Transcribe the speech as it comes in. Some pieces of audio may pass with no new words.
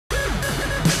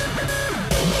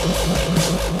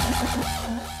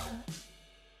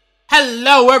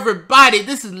Hello everybody,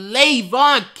 this is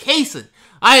Lavon Cason.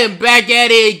 I am back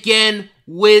at it again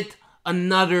with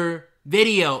another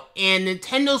video, and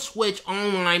Nintendo Switch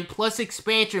Online Plus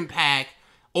Expansion Pack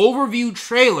Overview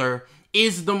Trailer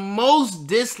is the most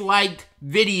disliked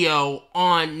video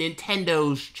on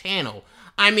Nintendo's channel.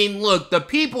 I mean, look, the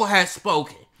people have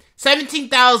spoken.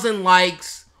 17,000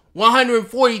 likes,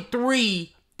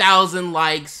 143,000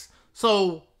 likes,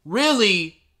 so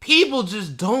really, people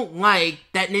just don't like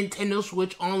that Nintendo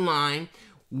Switch Online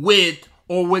with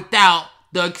or without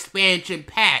the expansion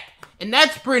pack. And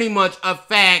that's pretty much a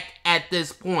fact at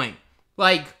this point.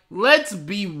 Like, let's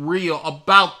be real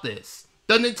about this.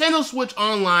 The Nintendo Switch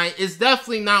Online is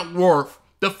definitely not worth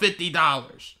the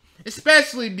 $50.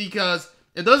 Especially because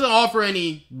it doesn't offer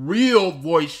any real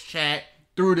voice chat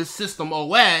through the system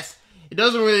OS. It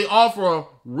doesn't really offer a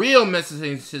real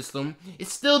messaging system. It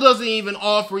still doesn't even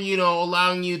offer,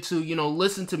 allowing you to,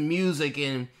 listen to music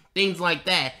and things like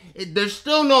that. There's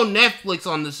still no Netflix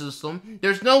on the system.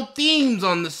 There's no themes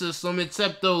on the system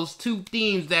except those two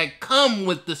themes that come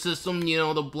with the system,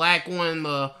 the black one,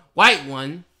 the white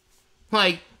one.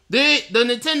 Like, the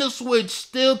Nintendo Switch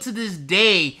still to this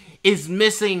day is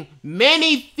missing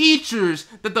many features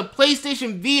that the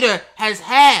PlayStation Vita has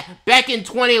had back in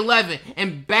 2011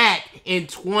 and back in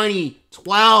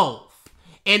 2012.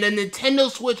 And the Nintendo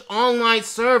Switch Online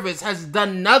service has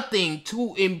done nothing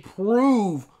to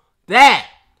improve that,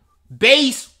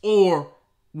 base or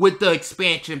with the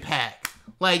expansion pack.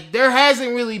 Like, there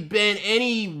hasn't really been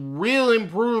any real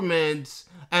improvements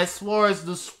as far as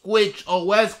the Switch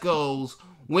OS goes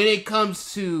when it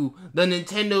comes to the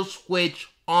Nintendo Switch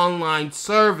Online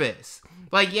service.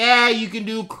 Like, yeah, you can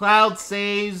do cloud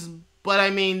saves, but I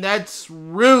mean, that's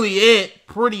really it,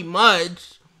 pretty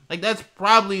much. Like, that's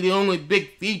probably the only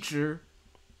big feature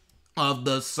of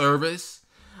the service.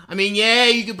 I mean, yeah,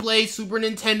 you can play Super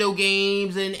Nintendo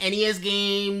games and NES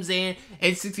games and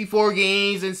N64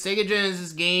 games and Sega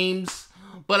Genesis games,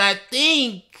 but I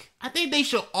think they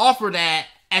should offer that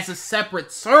as a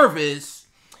separate service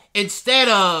instead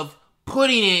of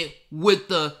putting it with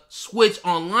the Switch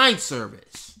Online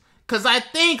service. Because I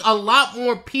think a lot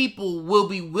more people will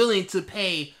be willing to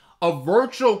pay a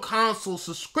virtual console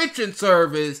subscription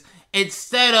service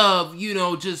instead of,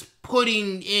 just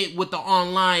putting it with the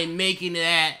online, making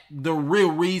that the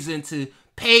real reason to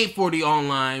pay for the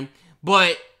online.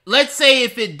 But let's say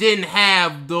if it didn't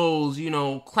have those,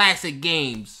 classic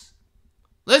games.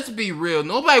 Let's be real,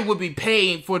 nobody would be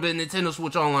paying for the Nintendo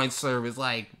Switch Online service.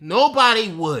 Like, nobody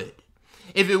would.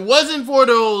 If it wasn't for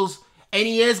those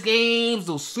NES games,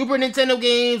 those Super Nintendo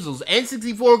games, those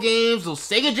N64 games, those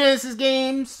Sega Genesis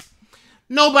games,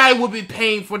 nobody would be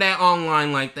paying for that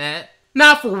online like that.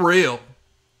 Not for real.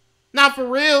 Not for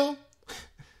real.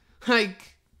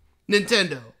 Like,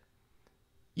 Nintendo,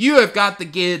 you have got to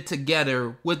get it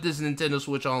together with this Nintendo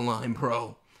Switch Online,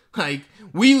 bro. Like,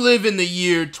 we live in the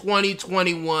year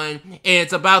 2021, and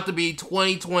it's about to be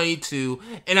 2022,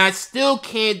 and I still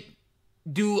can't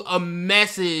do a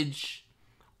message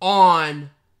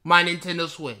on my Nintendo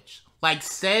Switch. Like,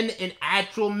 send an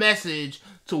actual message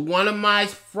to one of my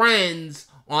friends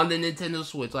on the Nintendo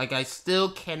Switch. Like, I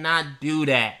still cannot do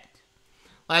that.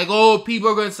 Like, oh, people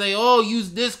are gonna say, oh, use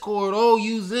Discord, oh,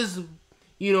 use this,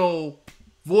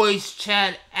 voice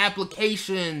chat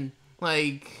application.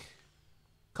 Like,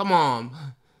 come on.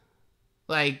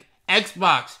 Like,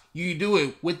 Xbox, you can do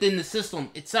it within the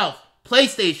system itself.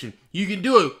 PlayStation, you can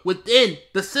do it within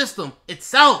the system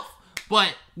itself.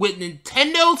 But with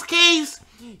Nintendo's case,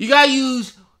 you gotta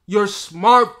use your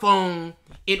smartphone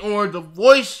in order to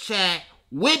voice chat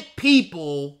with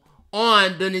people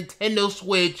on the Nintendo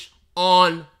Switch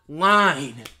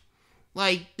Online.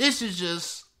 Like, this is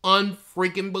just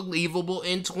unfreaking believable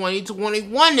in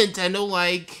 2021, Nintendo.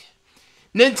 Like,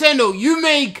 Nintendo, you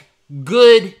make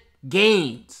good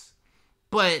games,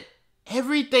 but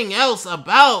everything else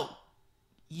about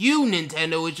you,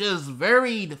 Nintendo, is just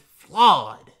very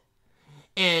flawed.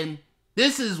 And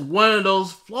this is one of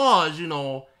those flaws,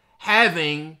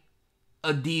 having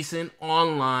a decent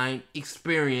online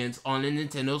experience on a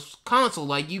Nintendo console.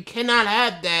 Like, you cannot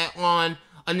have that on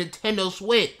a Nintendo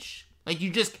Switch. Like, you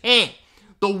just can't.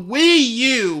 The Wii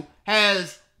U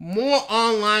has more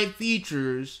online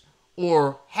features,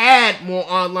 or had more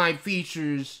online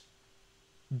features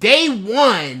day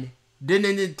one than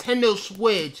the Nintendo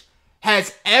Switch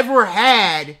has ever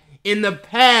had in the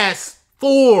past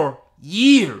 4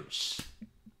 years.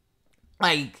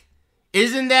 Like,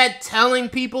 isn't that telling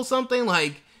people something?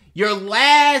 Like, your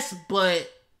last,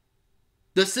 but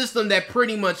the system that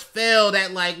pretty much failed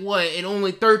at, like, what, and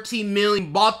only 13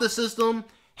 million bought the system,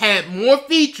 had more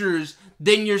features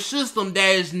than your system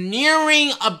that is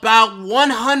nearing about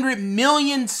 100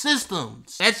 million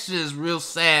systems. That's just real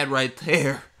sad right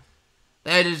there.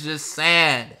 That is just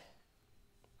sad.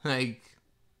 Like,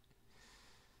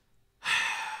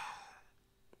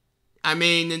 I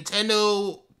mean,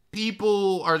 Nintendo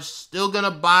people are still gonna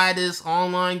buy this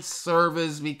online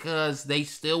service because they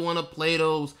still want to play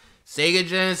those Sega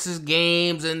Genesis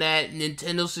games and that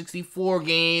Nintendo 64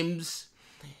 games.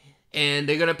 And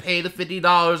they're gonna pay the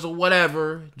 $50 or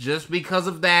whatever just because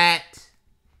of that.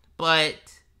 But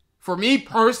for me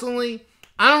personally,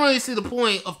 I don't really see the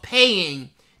point of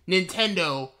paying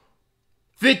Nintendo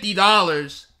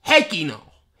 $50. Heck no.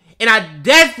 And I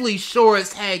definitely sure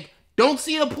as heck don't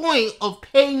see the point of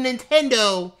paying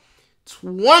Nintendo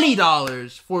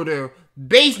 $20 for their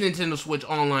base Nintendo Switch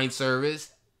online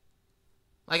service.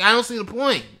 Like, I don't see the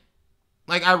point.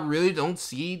 Like, I really don't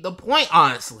see the point,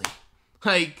 honestly.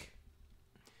 Like,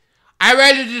 I'd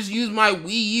rather just use my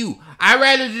Wii U. I'd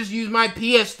rather just use my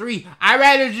PS3. I'd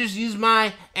rather just use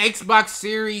my Xbox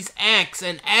Series X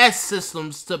and S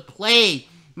systems to play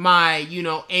my,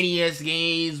 NES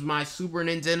games, my Super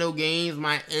Nintendo games,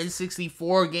 my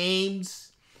N64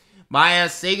 games, my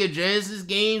Sega Genesis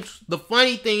games. The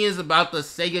funny thing is about the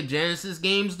Sega Genesis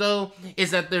games, though, is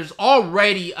that there's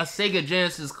already a Sega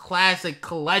Genesis Classic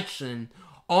collection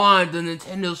on the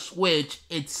Nintendo Switch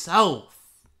itself.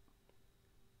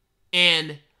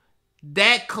 And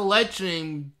that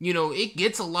collection, it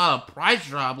gets a lot of price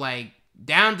drop, like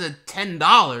down to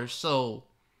 $10. So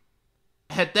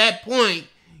at that point,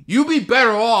 you'd be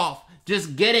better off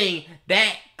just getting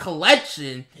that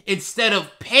collection instead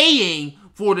of paying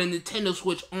for the Nintendo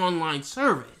Switch online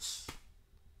service.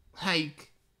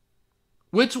 Like,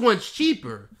 which one's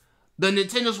cheaper? The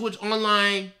Nintendo Switch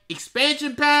Online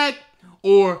expansion pack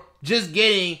or just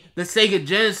getting the Sega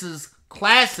Genesis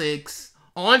Classics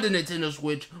on the Nintendo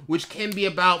Switch, which can be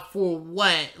about for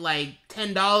what, like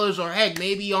 $10 or heck,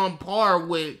 maybe on par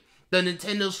with the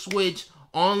Nintendo Switch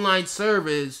online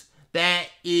service that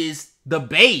is the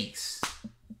base.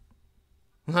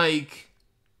 Like,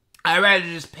 I'd rather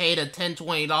just pay the $10,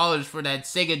 $20 for that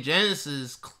Sega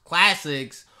Genesis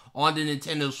Classics on the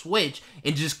Nintendo Switch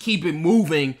and just keep it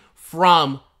moving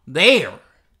from there.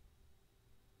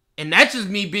 And that's just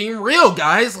me being real,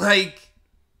 guys. Like,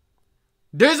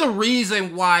 there's a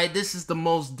reason why this is the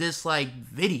most disliked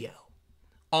video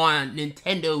on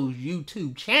Nintendo's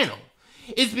YouTube channel.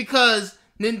 It's because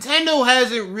Nintendo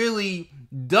hasn't really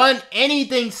done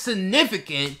anything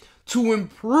significant to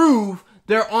improve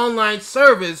their online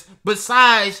service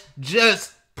besides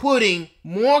just putting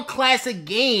more classic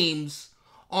games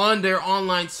on their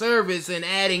online service and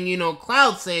adding,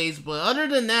 cloud saves. But other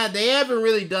than that, they haven't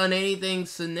really done anything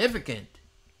significant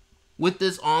with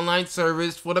this online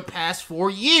service for the past 4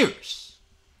 years.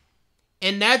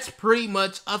 And that's pretty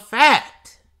much a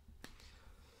fact.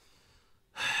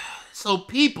 So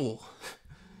people,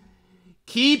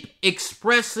 keep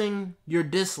expressing your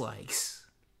dislikes.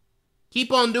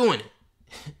 Keep on doing it.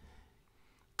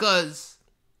 Because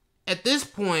at this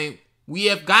point, we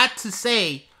have got to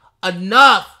say,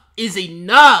 enough is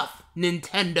enough,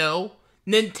 Nintendo.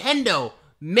 Nintendo,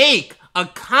 make a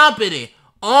competent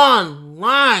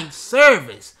online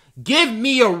service. Give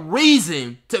me a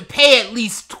reason to pay at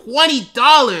least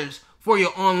 $20 for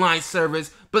your online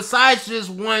service besides just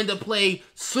wanting to play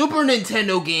Super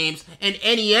Nintendo games and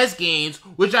NES games,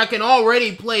 which I can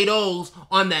already play those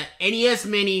on the NES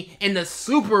Mini and the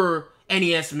Super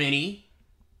NES Mini.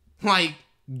 Like,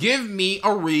 give me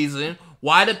a reason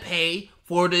why to pay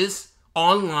for this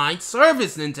online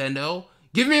service, Nintendo.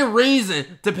 Give me a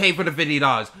reason to pay for the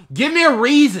 $50. Give me a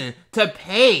reason to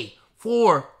pay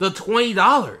for the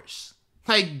 $20.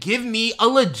 Like, give me a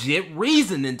legit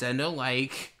reason, Nintendo.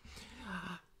 Like,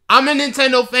 I'm a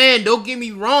Nintendo fan, don't get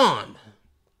me wrong.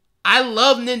 I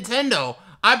love Nintendo.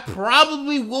 I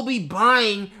probably will be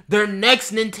buying their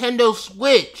next Nintendo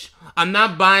Switch. I'm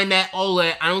not buying that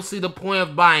OLED. I don't see the point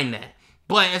of buying that.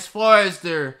 But as far as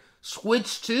their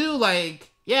Switch 2,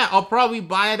 like, yeah, I'll probably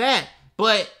buy that.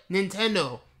 But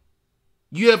Nintendo,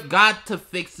 you have got to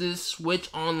fix this Switch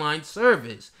online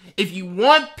service. If you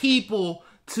want people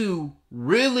to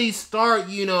really start,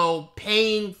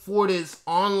 paying for this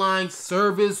online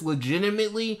service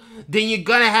legitimately, then you're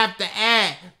gonna have to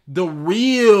add the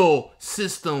real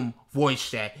system voice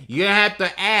chat. You're gonna have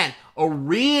to add a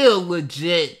real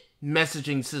legit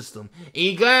messaging system. And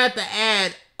you're gonna have to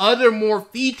add other more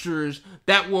features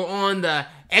that were on the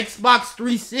Xbox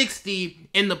 360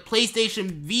 and the PlayStation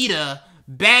Vita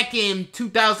back in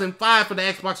 2005 for the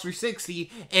Xbox 360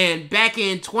 and back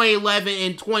in 2011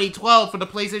 and 2012 for the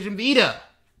PlayStation Vita.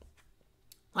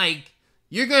 Like,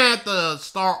 you're gonna have to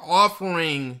start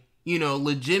offering,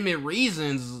 legitimate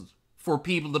reasons for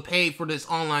people to pay for this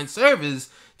online service,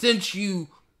 since you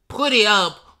put it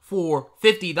up for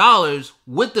 $50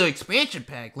 with the expansion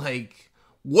pack. Like,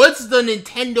 what's the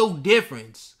Nintendo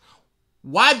difference?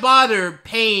 Why bother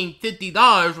paying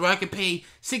 $50 where I could pay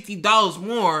 $60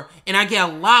 more and I get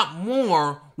a lot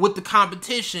more with the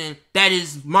competition that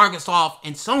is Microsoft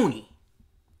and Sony?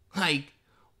 Like,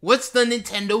 what's the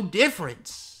Nintendo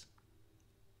difference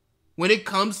when it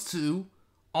comes to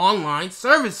online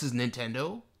services,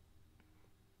 Nintendo?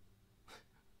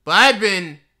 But I've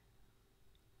been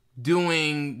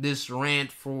doing this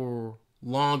rant for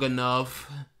long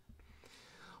enough.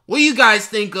 What do you guys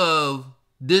think of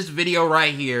this video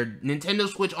right here? Nintendo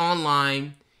Switch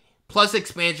Online plus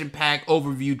expansion pack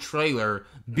overview trailer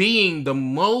being the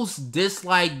most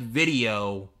disliked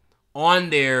video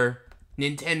on their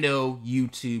Nintendo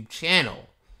YouTube channel.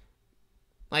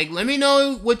 Like, let me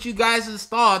know what you guys'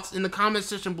 thoughts in the comment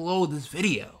section below this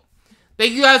video.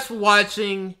 Thank you guys for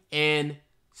watching, and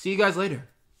see you guys later.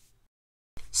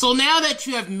 So now that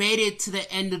you have made it to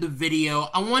the end of the video,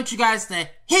 I want you guys to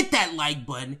hit that like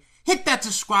button, hit that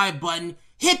subscribe button,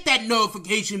 hit that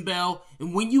notification bell,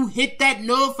 and when you hit that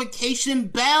notification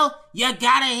bell, you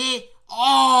gotta hit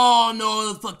all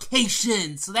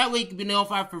notifications, so that way you can be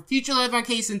notified for future Lavon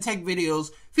Cason tech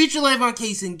videos, future Lavon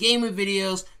Cason gaming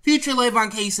videos, future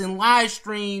Lavon Cason live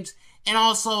streams, and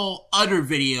also other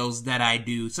videos that I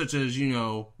do, such as,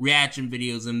 reaction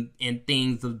videos and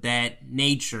things of that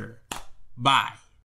nature. Bye.